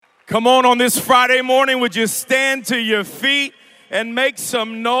Come on this Friday morning, would you stand to your feet and make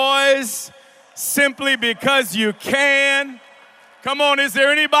some noise simply because you can? Come on, is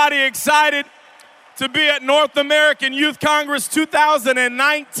there anybody excited to be at North American Youth Congress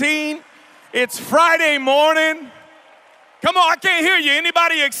 2019? It's Friday morning. Come on, I can't hear you.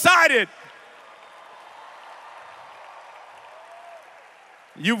 Anybody excited?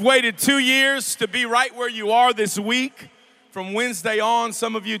 You've waited 2 years to be right where you are this week. From Wednesday on,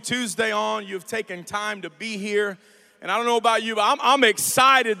 some of you Tuesday on, you've taken time to be here. And I don't know about you, but I'm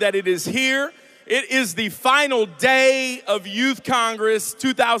excited that it is here. It is the final day of Youth Congress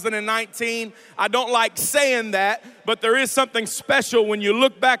 2019. I don't like saying that, but there is something special when you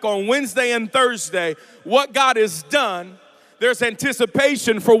look back on Wednesday and Thursday, what God has done. There's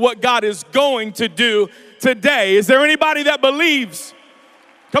anticipation for what God is going to do today. Is there anybody that believes?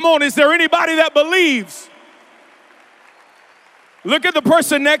 Come on, is there anybody that believes? Look at the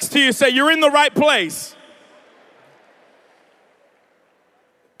person next to you and say, you're in the right place.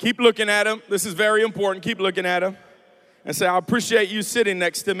 Keep looking at him. This is very important. Keep looking at him and say, I appreciate you sitting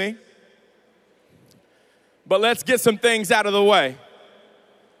next to me. But let's get some things out of the way.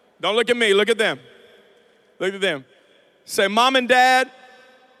 Don't look at me. Look at them. Look at them. Say, Mom and Dad,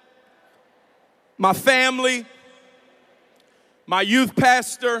 my family, my youth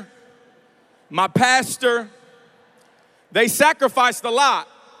pastor, my pastor, they sacrificed a lot.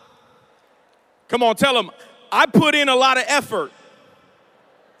 Come on, tell them, I put in a lot of effort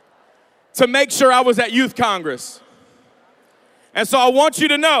to make sure I was at Youth Congress. And so I want you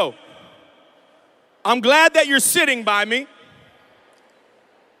to know, I'm glad that you're sitting by me,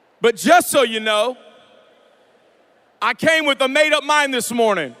 but just so you know, I came with a made-up mind this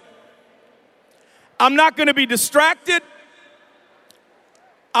morning. I'm not going to be distracted.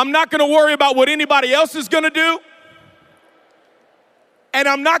 I'm not going to worry about what anybody else is going to do. And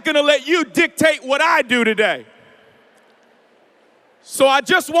I'm not going to let you dictate what I do today. So I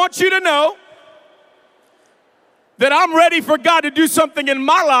just want you to know that I'm ready for God to do something in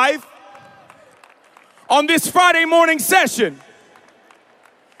my life on this Friday morning session.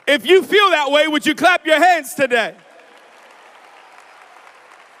 If you feel that way, would you clap your hands today?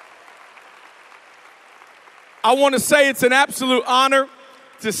 I want to say it's an absolute honor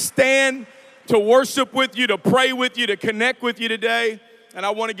to stand, to worship with you, to pray with you, to connect with you today. And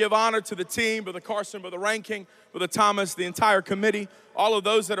I want to give honor to the team, Brother Carson, Brother Ranking, Brother Thomas, the entire committee, all of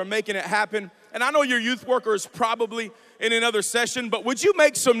those that are making it happen. And I know your youth worker is probably in another session, but would you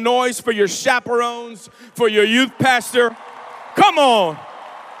make some noise for your chaperones, for your youth pastor? Come on.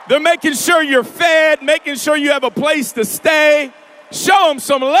 They're making sure you're fed, making sure you have a place to stay. Show them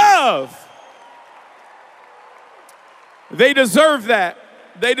some love. They deserve that.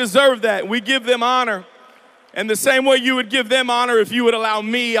 They deserve that. We give them honor. And the same way you would give them honor if you would allow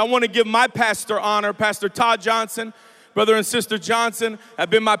me, I want to give my pastor honor. Pastor Todd Johnson, brother and sister Johnson, have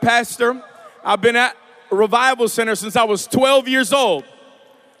been my pastor. I've been at Revival Center since I was 12 years old.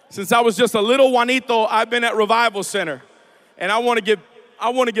 Since I was just a little Juanito, I've been at Revival Center. And I want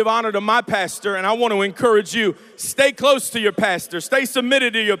to give honor to my pastor, and I want to encourage you, stay close to your pastor. Stay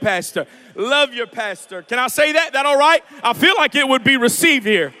submitted to your pastor. Love your pastor. Can I say that? That all right? I feel like it would be received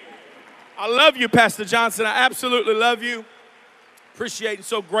here. I love you, Pastor Johnson. I absolutely love you. Appreciate and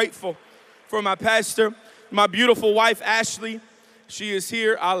so grateful for my pastor. My beautiful wife, Ashley, she is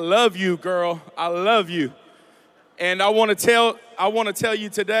here. I love you, girl. I love you. And I want to tell you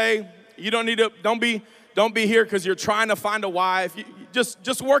today, you don't be here because you're trying to find a wife.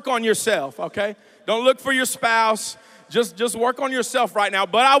 Just work on yourself, okay? Don't look for your spouse. Just work on yourself right now.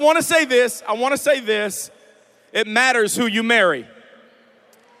 But I want to say this. It matters who you marry.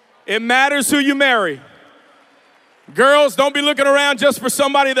 It matters who you marry. Girls, don't be looking around just for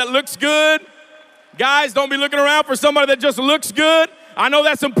somebody that looks good. Guys, don't be looking around for somebody that just looks good. I know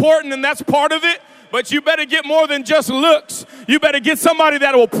that's important and that's part of it, but you better get more than just looks. You better get somebody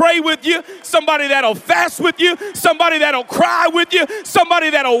that will pray with you, somebody that will fast with you, somebody that will cry with you,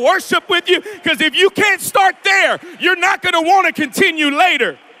 somebody that will worship with you, because if you can't start there, you're not going to want to continue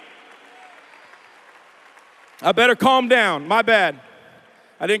later. I better calm down. My bad.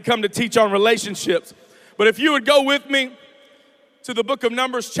 I didn't come to teach on relationships. But if you would go with me to the book of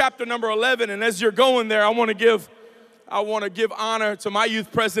Numbers, chapter number 11, and as you're going there, I want to give honor to my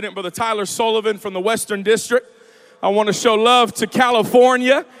youth president, Brother Tyler Sullivan from the Western District. I want to show love to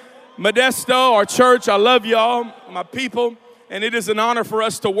California, Modesto, our church. I love y'all, my people. And it is an honor for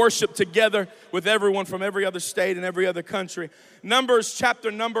us to worship together with everyone from every other state and every other country. Numbers chapter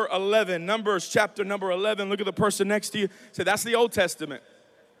number 11. Numbers chapter number 11. Look at the person next to you. Say, that's the Old Testament.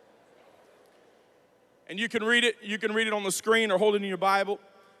 And you can read it on the screen or hold it in your Bible.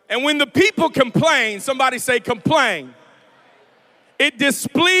 And when the people complain, somebody say complain, it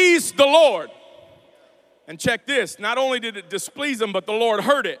displeased the Lord. And check this, not only did it displease him, but the Lord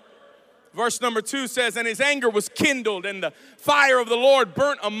heard it. Verse number 2 says, and his anger was kindled, and the fire of the Lord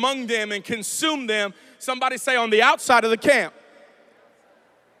burnt among them and consumed them. Somebody say on the outside of the camp.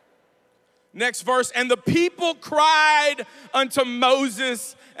 Next verse, and the people cried unto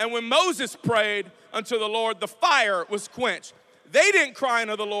Moses, and when Moses prayed unto the Lord, the fire was quenched. They didn't cry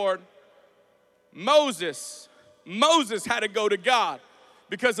unto the Lord. Moses had to go to God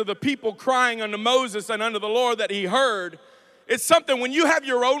because of the people crying unto Moses and unto the Lord that he heard. It's something, when you have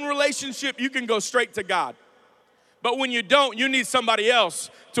your own relationship, you can go straight to God. But when you don't, you need somebody else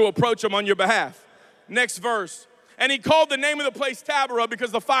to approach him on your behalf. Next verse. And he called the name of the place Taberah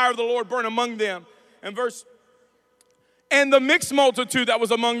because the fire of the Lord burned among them. And the mixed multitude that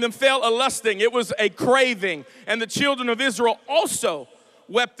was among them fell a-lusting. It was a craving. And the children of Israel also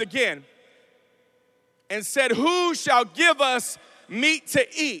wept again and said, who shall give us meat to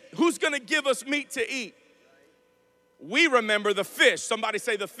eat? Who's going to give us meat to eat? We remember the fish. Somebody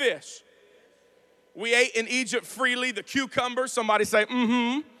say the fish. We ate in Egypt freely. The cucumbers. Somebody say,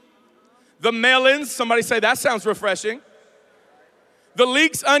 The melons. Somebody say, that sounds refreshing. The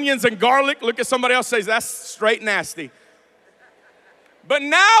leeks, onions, and garlic. Look at somebody else say, that's straight nasty. But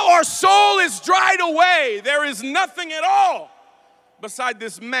now our soul is dried away. There is nothing at all beside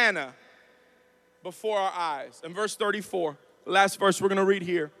this manna before our eyes. And verse 34, the last verse we're going to read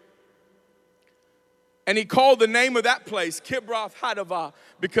here. And he called the name of that place Kibroth Hattaavah,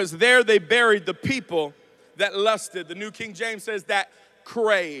 because there they buried the people that lusted. The New King James says that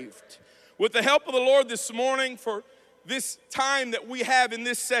craved. With the help of the Lord this morning, for this time that we have in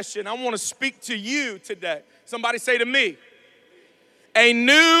this session, I want to speak to you today. Somebody say to me, a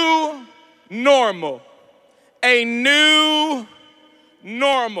new normal. A new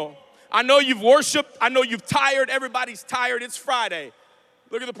normal. I know you've worshiped. I know you've tired. Everybody's tired. It's Friday.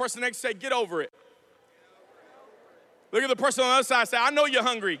 Look at the person next to say, get over it. Look at the person on the other side, say, I know you're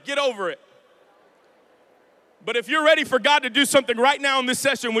hungry. Get over it. But if you're ready for God to do something right now in this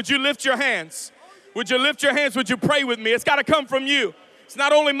session, would you lift your hands? Would you lift your hands? Would you pray with me? It's got to come from you. It's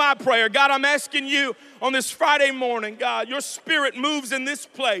not only my prayer. God, I'm asking you on this Friday morning, God, your spirit moves in this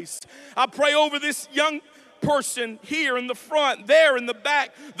place. I pray over this young person here in the front, there in the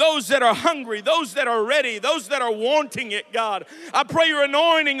back, those that are hungry, those that are ready, those that are wanting it, God. I pray your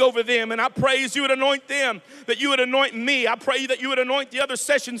anointing over them, and I pray as you would anoint them, that you would anoint me. I pray that you would anoint the other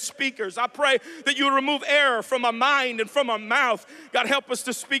session speakers. I pray that you would remove error from my mind and from my mouth. God, help us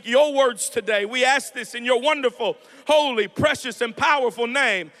to speak your words today. We ask this in your wonderful, holy, precious, and powerful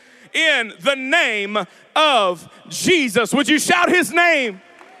name. In the name of Jesus. Would you shout his name?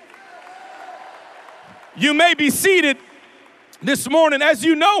 You may be seated this morning. As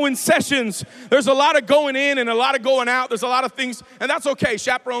you know, in sessions, there's a lot of going in and a lot of going out. There's a lot of things, and that's okay.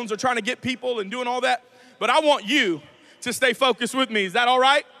 Chaperones are trying to get people and doing all that. But I want you to stay focused with me. Is that all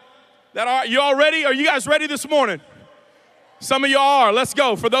right? That all right? You all ready? Are you guys ready this morning? Some of y'all are. Let's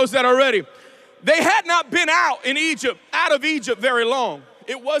go. For those that are ready. They had not been out of Egypt very long.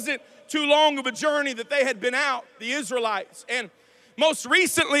 It wasn't too long of a journey that they had been out, the Israelites. And most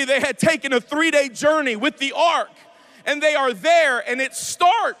recently, they had taken a 3-day journey with the ark, and they are there, and it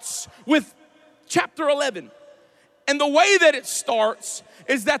starts with chapter 11. And the way that it starts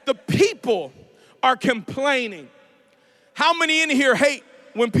is that the people are complaining. How many in here hate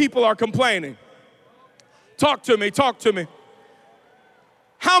when people are complaining? Talk to me, talk to me.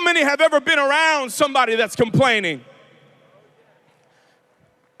 How many have ever been around somebody that's complaining?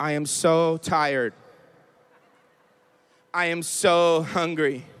 I am so tired. I am so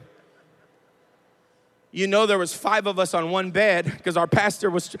hungry. You know, there was 5 of us on one bed because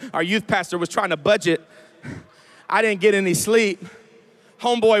our youth pastor was trying to budget. I didn't get any sleep.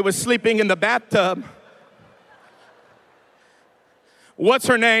 Homeboy was sleeping in the bathtub. What's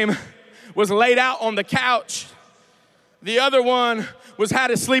her name was laid out on the couch. The other one had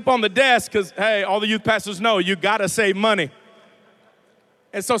to sleep on the desk because, hey, all the youth pastors know you got to save money.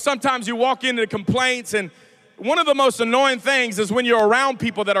 And so sometimes you walk into complaints, and one of the most annoying things is when you're around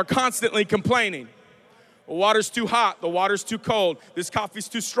people that are constantly complaining. The water's too hot. The water's too cold. This coffee's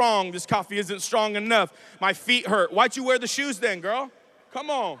too strong. This coffee isn't strong enough. My feet hurt. Why'd you wear the shoes then, girl?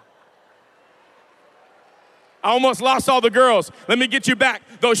 Come on. I almost lost all the girls. Let me get you back.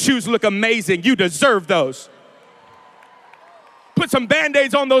 Those shoes look amazing. You deserve those. Put some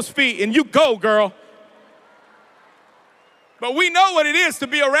Band-Aids on those feet and you go, girl. But we know what it is to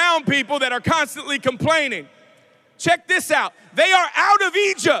be around people that are constantly complaining. Check this out. They are out of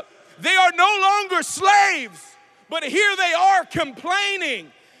Egypt. They are no longer slaves, but here they are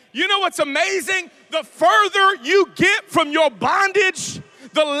complaining. You know what's amazing? The further you get from your bondage,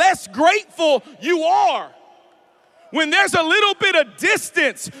 the less grateful you are. When there's a little bit of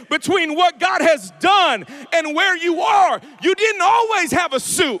distance between what God has done and where you are, you didn't always have a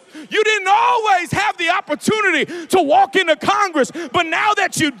suit. You didn't always have the opportunity to walk into Congress. But now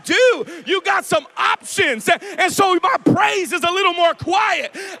that you do, you got some options. And so my praise is a little more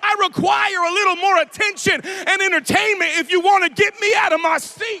quiet. I require a little more attention and entertainment if you want to get me out of my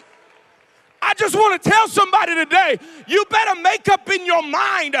seat. I just want to tell somebody today, you better make up in your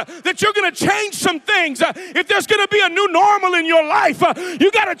mind that you're going to change some things. If there's going to be a new normal in your life,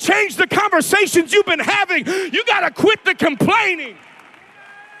 you got to change the conversations you've been having. You got to quit the complaining.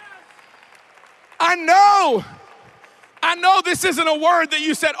 I know this isn't a word that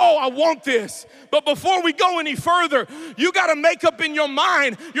you said, oh, I want this. But before we go any further, you got to make up in your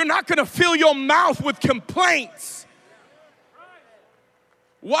mind, you're not going to fill your mouth with complaints.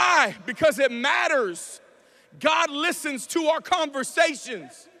 Why? Because it matters. God listens to our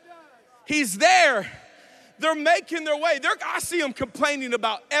conversations. He's there. They're making their way. I see them complaining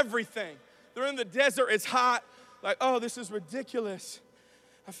about everything. They're in the desert. It's hot. Like, oh, this is ridiculous.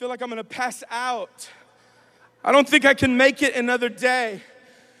 I feel like I'm going to pass out. I don't think I can make it another day.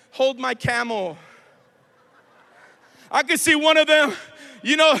 Hold my camel. I can see one of them,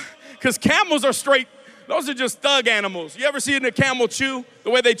 because camels are straight. Those are just thug animals. You ever seen a camel chew, the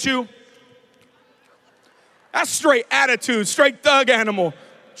way they chew? That's straight attitude, straight thug animal.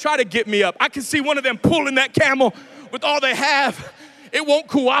 Try to get me up. I can see one of them pulling that camel with all they have. It won't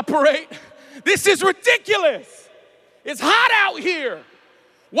cooperate. This is ridiculous. It's hot out here.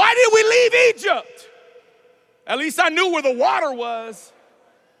 Why did we leave Egypt? At least I knew where the water was.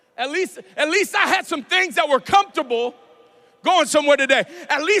 At least I had some things that were comfortable. Going somewhere today.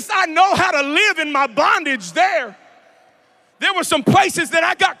 At least I know how to live in my bondage there. There were some places that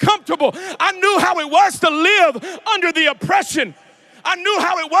I got comfortable. I knew how it was to live under the oppression. I knew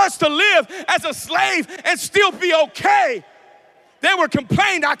how it was to live as a slave and still be okay. They were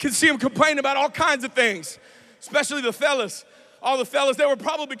complaining. I could see them complaining about all kinds of things, especially the fellas. All the fellas, they were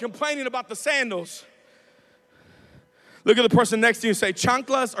probably complaining about the sandals. Look at the person next to you and say,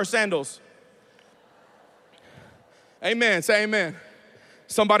 chanclas or sandals? Amen. Say amen.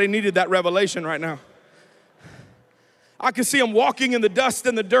 Somebody needed that revelation right now. I can see them walking in the dust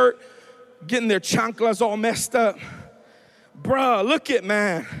and the dirt, getting their chanclas all messed up. Bruh, look at,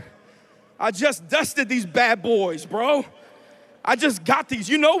 man. I just dusted these bad boys, bro. I just got these.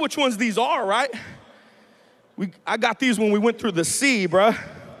 You know which ones these are, right? I got these when we went through the sea, bruh.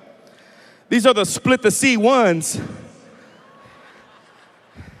 These are the split the sea ones.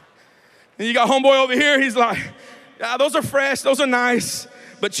 And you got homeboy over here, he's like, yeah, those are fresh, those are nice,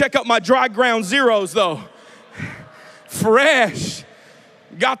 but check out my dry ground zeros though. Fresh.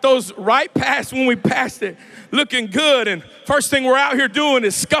 Got those right past when we passed it, looking good, and first thing we're out here doing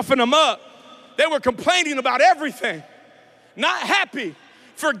is scuffing them up. They were complaining about everything, not happy,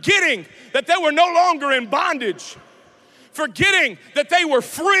 forgetting that they were no longer in bondage, forgetting that they were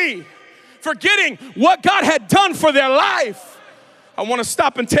free, forgetting what God had done for their life. I want to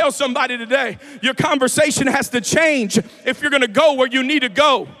stop and tell somebody today, your conversation has to change if you're going to go where you need to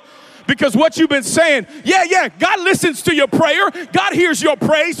go. Because what you've been saying, yeah, God listens to your prayer. God hears your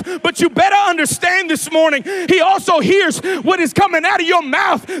praise. But you better understand this morning, He also hears what is coming out of your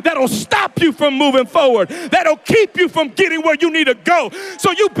mouth that'll stop you from moving forward, that'll keep you from getting where you need to go.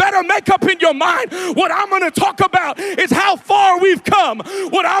 So you better make up in your mind, what I'm going to talk about is how far we've come.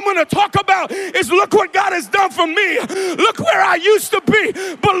 What I'm going to talk about is look what God has done for me. Look where I used to be,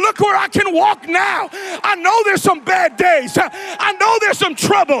 but look where I can walk now. I know there's some bad days. I know there's some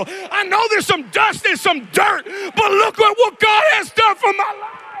trouble. I know there's some dust and some dirt, but look at what God has done for my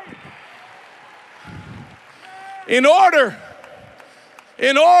life. In order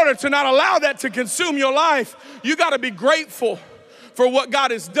to not allow that to consume your life, you got to be grateful for what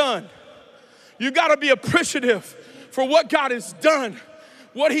God has done. You got to be appreciative for what God has done,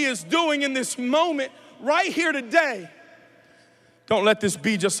 what He is doing in this moment right here today. Don't let this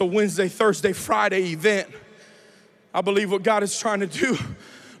be just a Wednesday, Thursday, Friday event. I believe what God is trying to do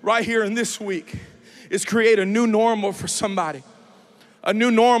right here in this week is create a new normal for somebody. A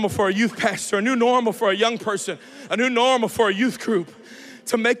new normal for a youth pastor, a new normal for a young person, a new normal for a youth group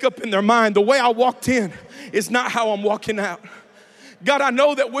to make up in their mind, the way I walked in is not how I'm walking out. God, I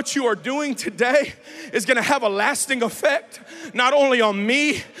know that what you are doing today is going to have a lasting effect, not only on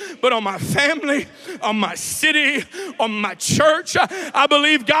me, but on my family, on my city, on my church. I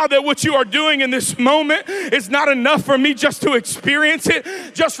believe, God, that what you are doing in this moment is not enough for me just to experience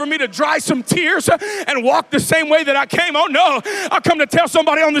it, just for me to dry some tears and walk the same way that I came. Oh no, I come to tell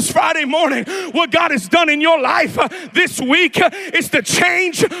somebody on this Friday morning what God has done in your life this week is to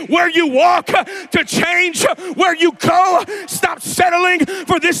change where you walk, to change where you go. Stop settling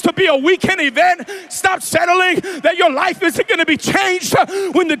for this to be a weekend event. Stop settling that your life isn't going to be changed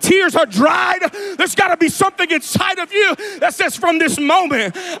when the tears are dried. There's got to be something inside of you that says, from this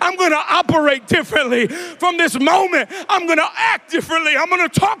moment, I'm going to operate differently. From this moment, I'm going to act differently. I'm going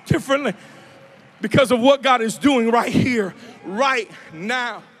to talk differently because of what God is doing right here, right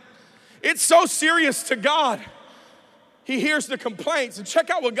now. It's so serious to God. He hears the complaints. And check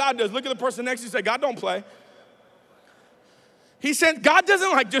out what God does. Look at the person next to you and say, God don't play. He said, God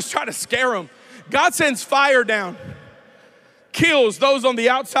doesn't just try to scare them. God sends fire down, kills those on the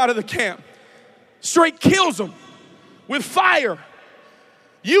outside of the camp, straight kills them with fire.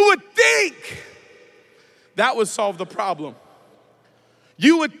 You would think that would solve the problem.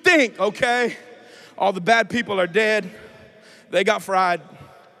 You would think, okay, all the bad people are dead. They got fried.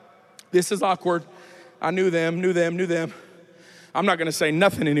 This is awkward. I knew them. I'm not going to say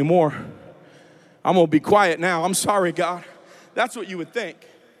nothing anymore. I'm going to be quiet now. I'm sorry, God. That's what you would think.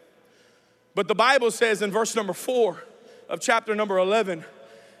 But the Bible says in verse number 4 of chapter number 11,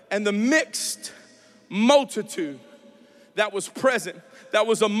 and the mixed multitude that was present, that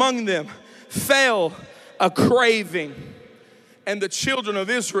was among them, fell a craving. And the children of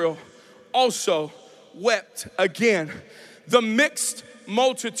Israel also wept again. The mixed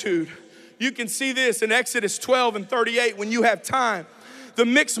multitude. You can see this in Exodus 12 and 38 when you have time. The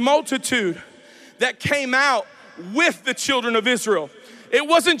mixed multitude that came out with the children of Israel. It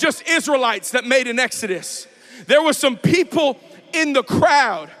wasn't just Israelites that made an exodus. There were some people in the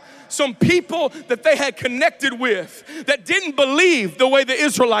crowd, some people that they had connected with that didn't believe the way the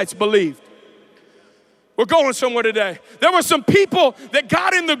Israelites believed. We're going somewhere today. There were some people that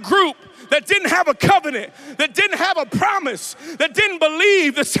got in the group that didn't have a covenant, that didn't have a promise, that didn't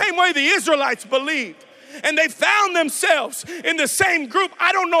believe the same way the Israelites believed. And they found themselves in the same group.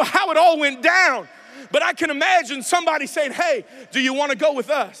 I don't know how it all went down, but I can imagine somebody saying, hey, do you want to go with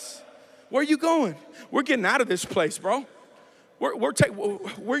us? Where are you going? We're getting out of this place, bro. Where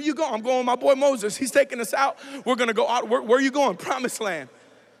are you going? I'm going with my boy Moses. He's taking us out. We're going to go out. Where are you going? Promised land.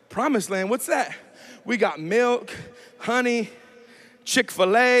 Promised land, what's that? We got milk, honey,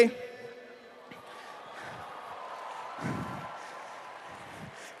 Chick-fil-A,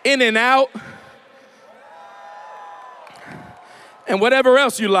 In-N-Out, and whatever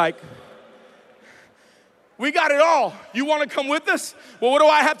else you like. We got it all. You want to come with us? Well, what do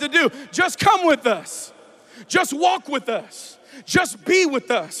I have to do? Just come with us. Just walk with us. Just be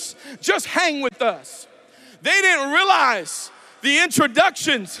with us. Just hang with us. They didn't realize the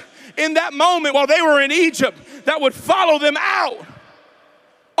introductions in that moment while they were in Egypt that would follow them out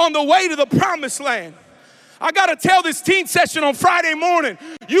on the way to the promised land. I got to tell this teen session on Friday morning,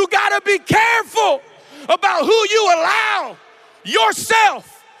 you got to be careful about who you allow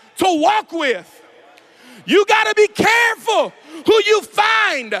yourself to walk with. You got to be careful who you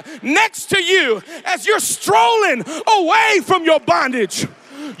find next to you as you're strolling away from your bondage.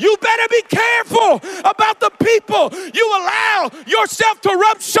 You better be careful about the people you allow yourself to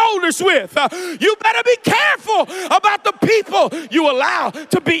rub shoulders with. You better be careful about the people you allow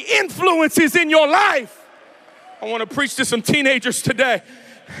to be influences in your life. I want to preach to some teenagers today.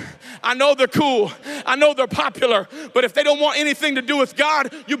 I know they're cool. I know they're popular. But if they don't want anything to do with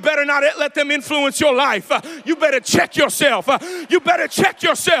God, you better not let them influence your life. You better check yourself. You better check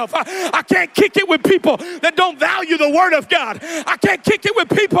yourself. I can't kick it with people that don't value the word of God. I can't kick it with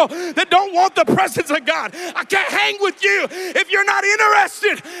people that don't want the presence of God. I can't hang with you if you're not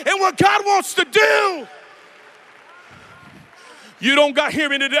interested in what God wants to do. You don't got, hear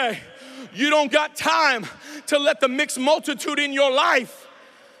me today, you don't got time to let the mixed multitude in your life.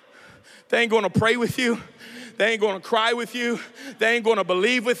 They ain't going to pray with you. They ain't going to cry with you. They ain't going to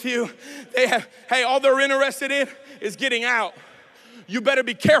believe with you. All they're interested in is getting out. You better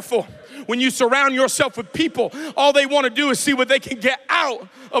be careful when you surround yourself with people. All they want to do is see what they can get out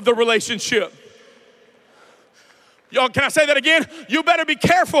of the relationship. Y'all, can I say that again? You better be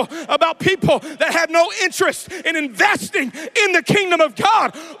careful about people that have no interest in investing in the kingdom of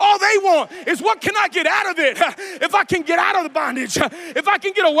God. All they want is, what can I get out of it? If I can get out of the bondage, if I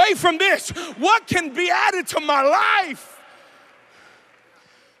can get away from this, what can be added to my life?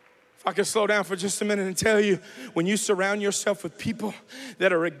 If I could slow down for just a minute and tell you, when you surround yourself with people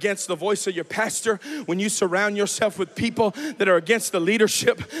that are against the voice of your pastor, when you surround yourself with people that are against the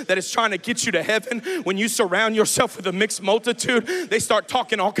leadership that is trying to get you to heaven, when you surround yourself with a mixed multitude, they start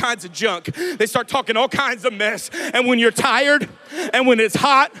talking all kinds of junk. They start talking all kinds of mess. And when you're tired, and when it's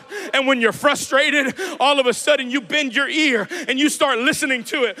hot, and when you're frustrated, all of a sudden you bend your ear and you start listening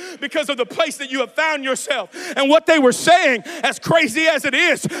to it because of the place that you have found yourself. And what they were saying, as crazy as it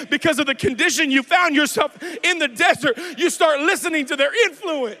is, because of the condition you found yourself in the desert, you start listening to their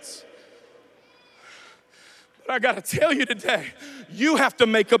influence. But I gotta tell you today, you have to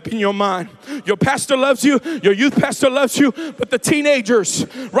make up in your mind. Your pastor loves you, your youth pastor loves you, but the teenagers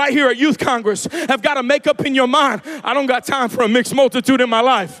right here at Youth Congress have got to make up in your mind, I don't got time for a mixed multitude in my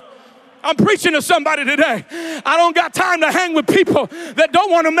life. I'm preaching to somebody today. I don't got time to hang with people that don't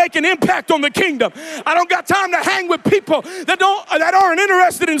want to make an impact on the kingdom. I don't got time to hang with people that aren't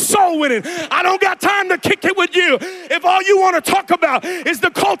interested in soul winning. I don't got time to kick it with you if all you want to talk about is the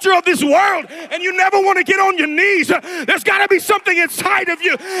culture of this world and you never want to get on your knees. There's got to be something inside of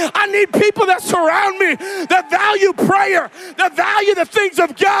you. I need people that surround me, that value prayer, that value the things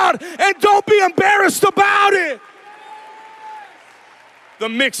of God, and don't be embarrassed about it. The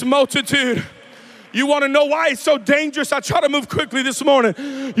mixed multitude. You want to know why it's so dangerous? I try to move quickly this morning.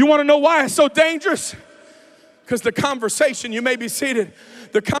 You want to know why it's so dangerous? Because the conversation, you may be seated,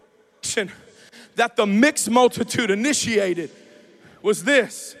 the conversation that the mixed multitude initiated was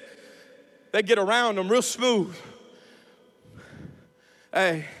this. They get around them real smooth.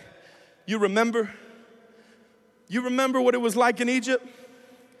 Hey, you remember what it was like in Egypt?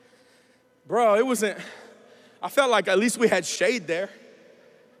 Bro, I felt like at least we had shade there.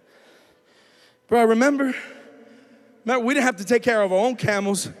 Bro, remember, we didn't have to take care of our own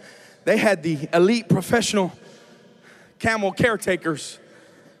camels. They had the elite professional camel caretakers,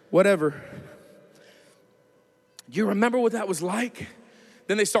 whatever. You remember what that was like?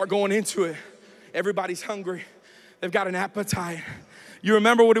 Then they start going into it. Everybody's hungry. They've got an appetite. You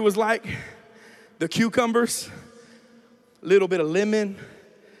remember what it was like? The cucumbers, a little bit of lemon,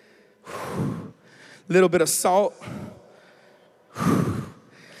 a little bit of salt,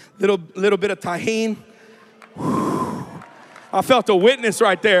 little bit of tahini. I felt a witness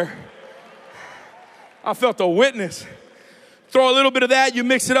right there. I felt a witness. Throw a little bit of that, you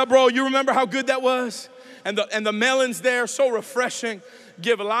mix it up, bro. You remember how good that was? And the melons there, so refreshing,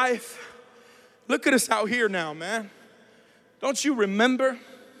 give life. Look at us out here now, man. Don't you remember?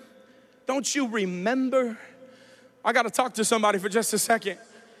 Don't you remember? I got to talk to somebody for just a second.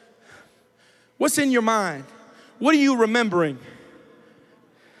 What's in your mind? What are you remembering?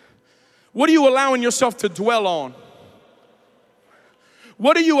 What are you allowing yourself to dwell on?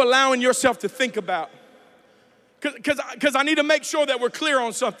 What are you allowing yourself to think about? Because I need to make sure that we're clear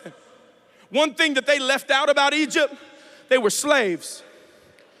on something. One thing that they left out about Egypt, they were slaves.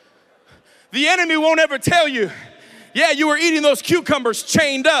 The enemy won't ever tell you, yeah, you were eating those cucumbers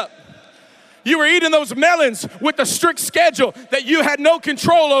chained up. You were eating those melons with a strict schedule that you had no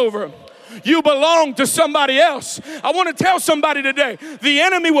control over. You belong to somebody else. I want to tell somebody today, the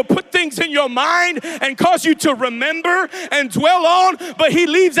enemy will put things in your mind and cause you to remember and dwell on, but he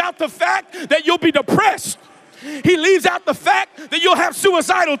leaves out the fact that you'll be depressed. He leaves out the fact that you'll have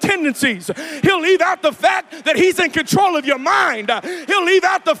suicidal tendencies. He'll leave out the fact that he's in control of your mind. He'll leave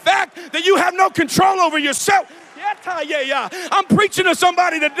out the fact that you have no control over yourself. I'm preaching to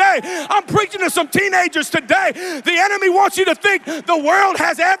somebody today. I'm preaching to some teenagers today. The enemy wants you to think the world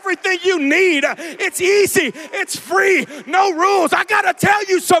has everything you need. It's easy. It's free. No rules. I got to tell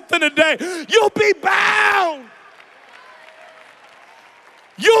you something today. You'll be bound.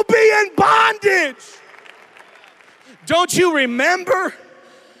 You'll be in bondage. Don't you remember?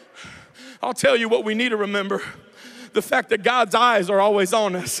 I'll tell you what we need to remember. The fact that God's eyes are always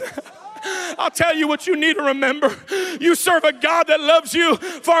on us. I'll tell you what you need to remember. You serve a God that loves you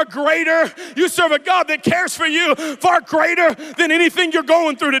far greater. You serve a God that cares for you far greater than anything you're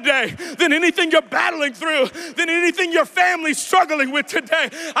going through today, than anything you're battling through, than anything your family's struggling with today.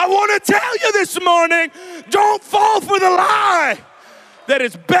 I want to tell you this morning, don't fall for the lie that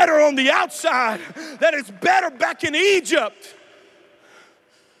it's better on the outside, that it's better back in Egypt,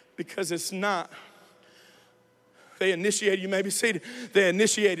 because it's not. They initiated, you may be seated, they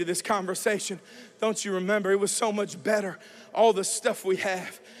initiated this conversation. Don't you remember? It was so much better, all the stuff we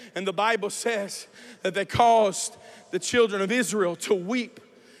have. And the Bible says that they caused the children of Israel to weep.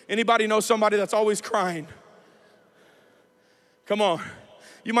 Anybody know somebody that's always crying? Come on.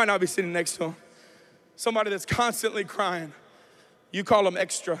 You might not be sitting next to them. Somebody that's constantly crying. You call them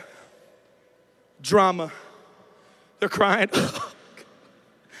extra. Drama. They're crying.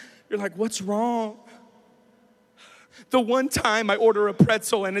 You're like, what's wrong? The one time I order a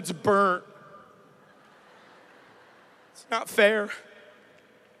pretzel and it's burnt. It's not fair.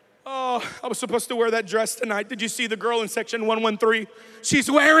 Oh, I was supposed to wear that dress tonight. Did you see the girl in section 113?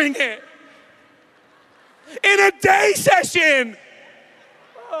 She's wearing it in a day session.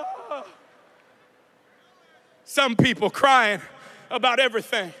 Oh. Some people crying about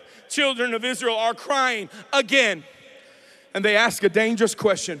everything. Children of Israel are crying again. And they ask a dangerous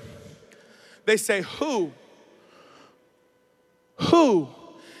question. They say, who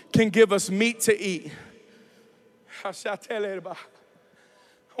can give us meat to eat? I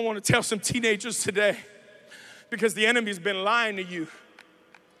want to tell some teenagers today, because the enemy's been lying to you.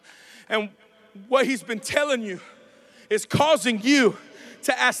 And what he's been telling you is causing you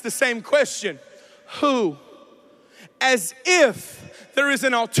to ask the same question. Who? As if there is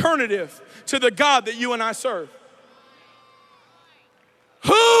an alternative to the God that you and I serve.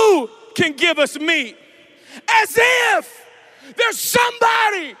 Who can give us meat? As if there's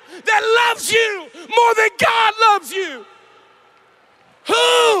somebody that loves you more than God loves you.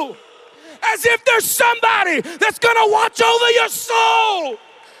 Who? As if there's somebody that's gonna watch over your soul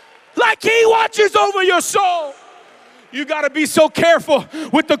like he watches over your soul. You gotta be so careful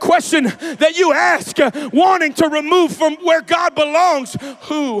with the question that you ask, wanting to remove from where God belongs.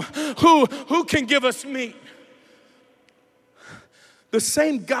 Who can give us meat? The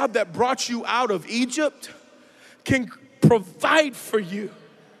same God that brought you out of Egypt can provide for you.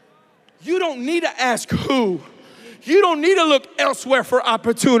 You don't need to ask who. You don't need to look elsewhere for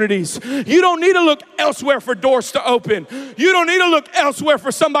opportunities. You don't need to look elsewhere for doors to open. You don't need to look elsewhere for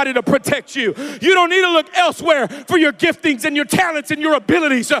somebody to protect you. You don't need to look elsewhere for your giftings and your talents and your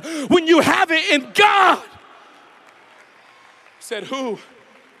abilities when you have it in God. He said, who?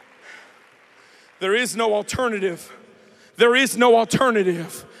 There is no alternative. There is no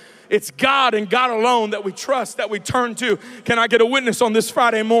alternative. It's God and God alone that we trust, that we turn to. Can I get a witness on this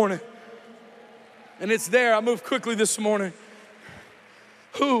Friday morning? And it's there. I moved quickly this morning.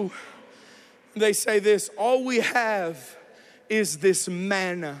 Who? They say this, all we have is this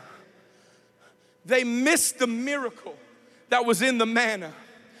manna. They missed the miracle that was in the manna.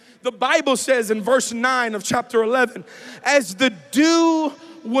 The Bible says in verse 9 of chapter 11, as the dew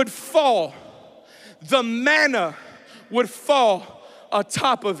would fall, the manna would fall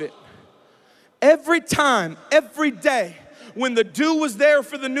atop of it. Every time, every day, when the dew was there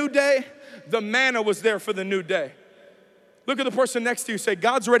for the new day, the manna was there for the new day. Look at the person next to you, say,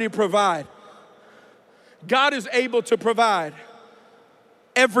 God's ready to provide. God is able to provide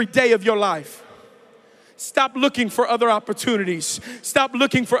every day of your life. Stop looking for other opportunities. Stop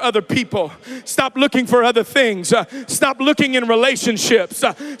looking for other people. Stop looking for other things. Stop looking in relationships.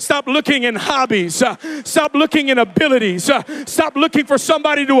 Stop looking in hobbies. Stop looking in abilities. Stop looking for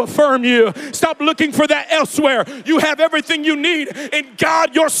somebody to affirm you. Stop looking for that elsewhere. You have everything you need in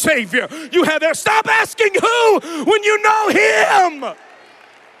God, your Savior. You have there. Stop asking who when you know Him.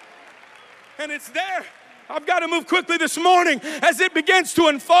 And it's there. I've got to move quickly this morning as it begins to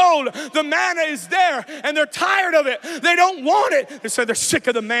unfold. The manna is there and they're tired of it. They don't want it. They say they're sick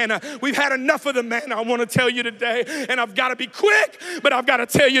of the manna. We've had enough of the manna. I want to tell you today, and I've got to be quick, but I've got to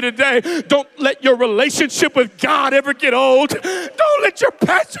tell you today, don't let your relationship with God ever get old. Don't let your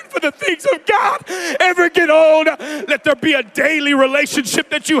passion for the things of God ever get old. Let there be a daily relationship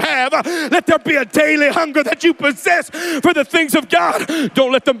that you have. Let there be a daily hunger that you possess for the things of God.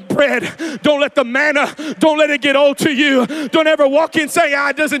 Don't let the bread, don't let the manna, don't let it get old to you. Don't ever walk in saying,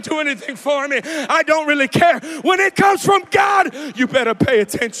 it doesn't do anything for me. I don't really care. When it comes from God, you better pay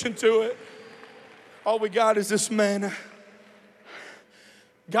attention to it. All we got is this manna.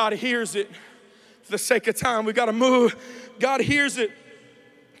 God hears it. For the sake of time, we got to move. God hears it.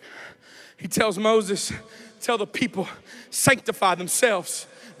 He tells Moses, tell the people, sanctify themselves.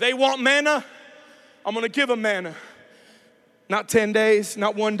 They want manna. I'm going to give them manna. Not 10 days,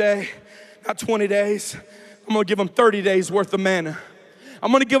 not 1 day, not 20 days. I'm going to give them 30 days worth of manna.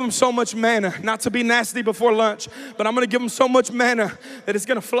 I'm going to give them so much manna, not to be nasty before lunch, but I'm going to give them so much manna that it's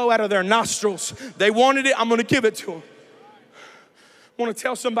going to flow out of their nostrils. They wanted it, I'm going to give it to them. I want to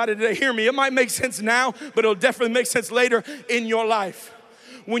tell somebody today, hear me. It might make sense now, but it'll definitely make sense later in your life.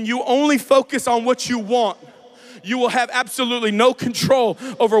 When you only focus on what you want, you will have absolutely no control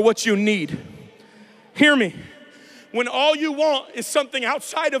over what you need. Hear me. When all you want is something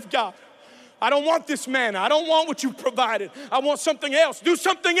outside of God, I don't want this manna. I don't want what you provided. I want something else. Do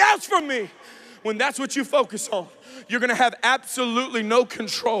something else for me. When that's what you focus on, you're going to have absolutely no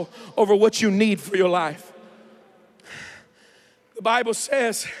control over what you need for your life. The Bible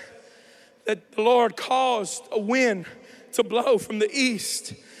says that the Lord caused a wind to blow from the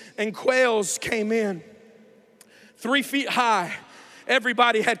east, and quails came in. 3 feet high.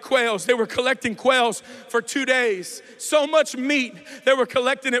 Everybody had quails. They were collecting quails for 2 days. So much meat, they were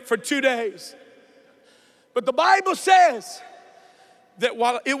collecting it for 2 days. But the Bible says that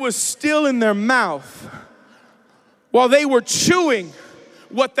while it was still in their mouth, while they were chewing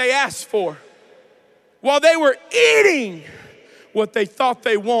what they asked for, while they were eating what they thought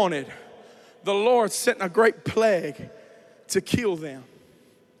they wanted, the Lord sent a great plague to kill them.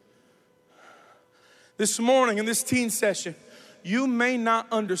 This morning in this teen session, you may not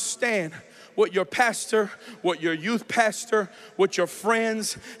understand what your pastor, what your youth pastor, what your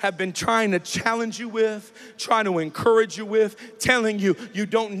friends have been trying to challenge you with, trying to encourage you with, telling you, you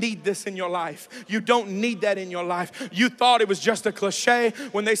don't need this in your life. You don't need that in your life. You thought it was just a cliche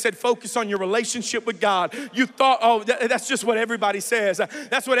when they said focus on your relationship with God. You thought, oh, that's just what everybody says.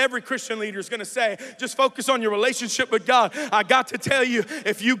 That's what every Christian leader is going to say. Just focus on your relationship with God. I got to tell you,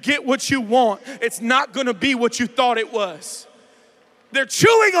 if you get what you want, it's not going to be what you thought it was. They're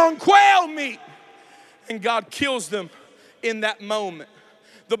chewing on quail meat, and God kills them in that moment.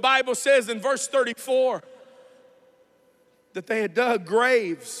 The Bible says in verse 34 that they had dug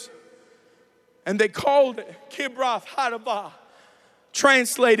graves, and they called it Kibroth Hattaavah,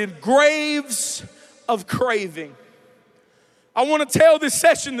 translated graves of craving. I want to tell this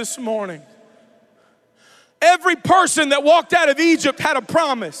session this morning, every person that walked out of Egypt had a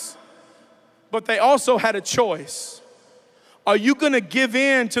promise, but they also had a choice. Are you going to give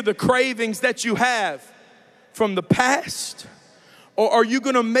in to the cravings that you have from the past? Or are you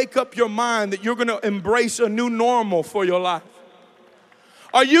going to make up your mind that you're going to embrace a new normal for your life?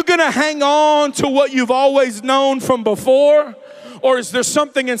 Are you going to hang on to what you've always known from before? Or is there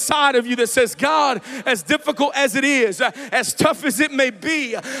something inside of you that says, God, as difficult as it is, as tough as it may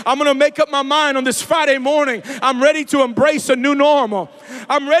be, I'm going to make up my mind on this Friday morning. I'm ready to embrace a new normal.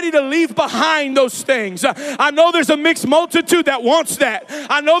 I'm ready to leave behind those things. I know there's a mixed multitude that wants that.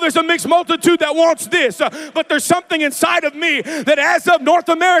 I know there's a mixed multitude that wants this. But there's something inside of me that as of North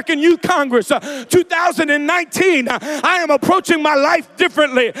American Youth Congress 2019, I am approaching my life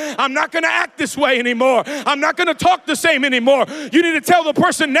differently. I'm not going to act this way anymore. I'm not going to talk the same anymore. You need to tell the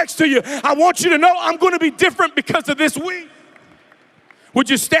person next to you, I want you to know I'm going to be different because of this week. Would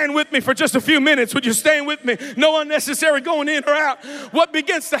you stand with me for just a few minutes? Would you stand with me? No unnecessary going in or out. What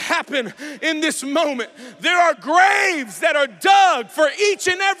begins to happen in this moment? There are graves that are dug for each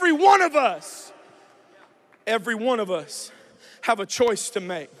and every one of us. Every one of us have a choice to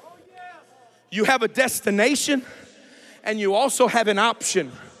make. You have a destination and you also have an option.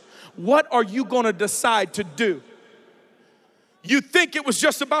 What are you going to decide to do? You think it was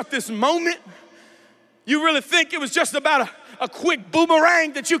just about this moment? You really think it was just about a quick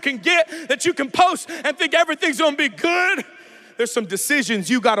boomerang that you can get, that you can post and think everything's gonna be good? There's some decisions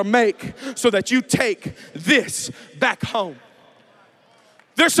you gotta make so that you take this back home.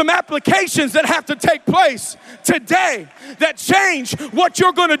 There's some applications that have to take place today that change what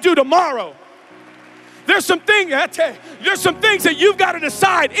you're gonna do tomorrow. There's some things, I tell you, there's some things that you've gotta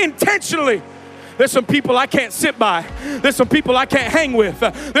decide intentionally. There's some people I can't sit by. There's some people I can't hang with.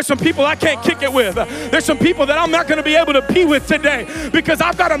 There's some people I can't kick it with. There's some people that I'm not going to be able to be with today because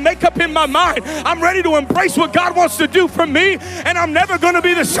I've got to make up in my mind. I'm ready to embrace what God wants to do for me, and I'm never going to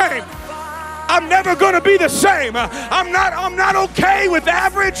be the same. I'm never going to be the same. I'm not okay with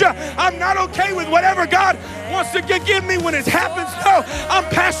average. I'm not okay with whatever God wants to give me when it happens. No, I'm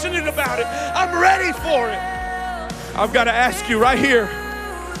passionate about it. I'm ready for it. I've got to ask you right here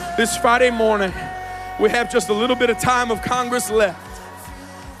this Friday morning, we have just a little bit of time of Congress left.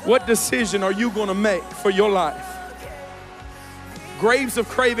 What decision are you going to make for your life? Graves of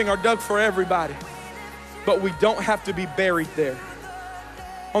craving are dug for everybody, but we don't have to be buried there.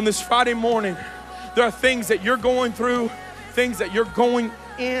 On this Friday morning, there are things that you're going through, things that you're going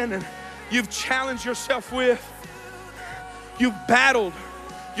in, and you've challenged yourself with. You've battled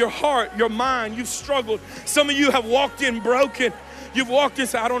your heart, your mind, you've struggled. Some of you have walked in broken. You've walked in and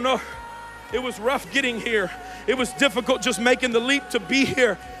said, I don't know, it was rough getting here. It was difficult just making the leap to be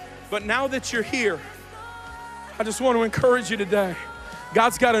here. But now that you're here, I just want to encourage you today.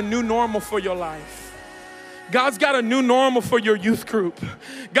 God's got a new normal for your life. God's got a new normal for your youth group.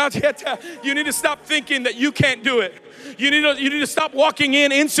 You need to stop thinking that you can't do it. You need to stop walking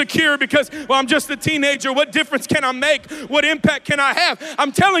in insecure because, well, I'm just a teenager. What difference can I make? What impact can I have?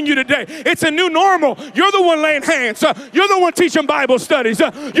 I'm telling you today, it's a new normal. You're the one laying hands. You're the one teaching Bible studies.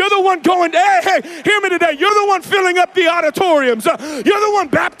 You're the one going, hey, hear me today. You're the one filling up the auditoriums. You're the one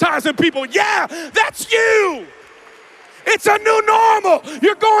baptizing people. Yeah, that's you. It's a new normal.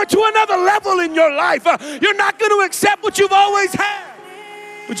 You're going going to another level in your life. You're not going to accept what you've always had.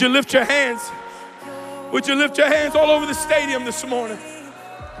 Would you lift your hands? Would you lift your hands all over the stadium this morning?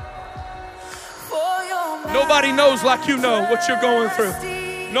 Nobody knows like you know what you're going through.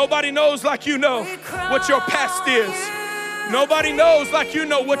 Nobody knows like you know what your past is. Nobody knows like you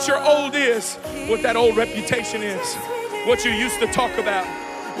know what your old is, what that old reputation is, what you used to talk about,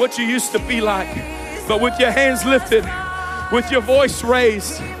 what you used to be like. But with your hands lifted, with your voice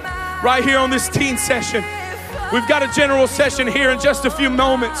raised, right here on this teen session, we've got a general session here in just a few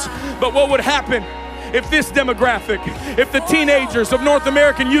moments. But what would happen if this demographic, if the teenagers of North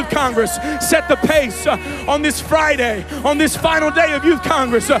American Youth Congress set the pace on this Friday, on this final day of Youth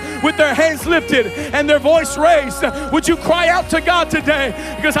Congress, with their hands lifted and their voice raised? Would you cry out to God today?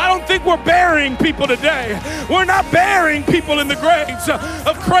 Because I don't think we're burying people today. We're not burying people in the graves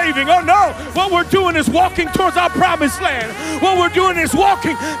of craving. Oh no, what we're doing is walking towards our promised land. What we're doing is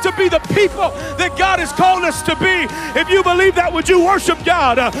walking to be the people that God has called us to be. If you believe that, would you worship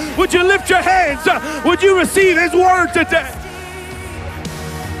God? Would you lift your hands? Would you receive His word today?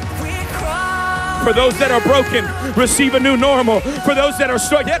 For those that are broken, receive a new normal. For those that are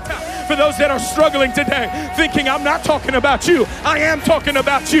struggling today, thinking I'm not talking about you, I am talking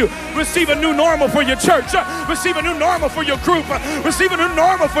about you. Receive a new normal for your church. Receive a new normal for your group. Receive a new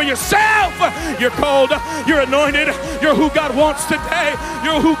normal for yourself. You're called, you're anointed, you're who God wants today.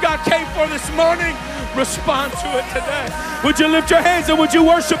 You're who God came for this morning. Respond to it today. Would you lift your hands and would you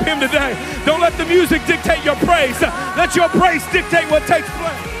worship Him today? Don't let the music dictate your praise. Let your praise dictate what takes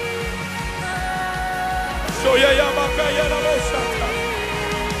place.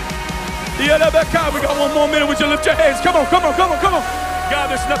 We got one more minute. Would you lift your hands? Come on, come on, come on, come on. God,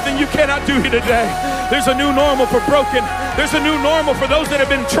 there's nothing you cannot do here today. There's a new normal for broken. There's a new normal for those that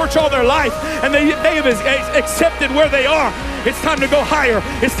have been in church all their life and they have accepted where they are. It's time to go higher.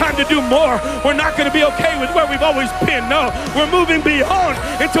 It's time to do more. We're not going to be okay with where we've always been. No, we're moving beyond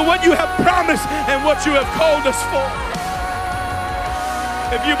into what you have promised and what you have called us for.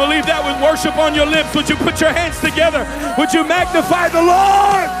 If you believe that with worship on your lips, would you put your hands together? Would you magnify the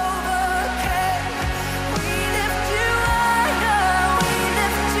Lord?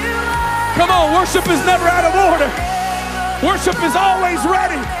 Come on, worship is never out of order. Worship is always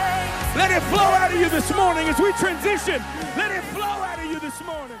ready. Let it flow out of you this morning as we transition. Let it flow out of you this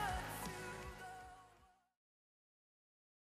morning.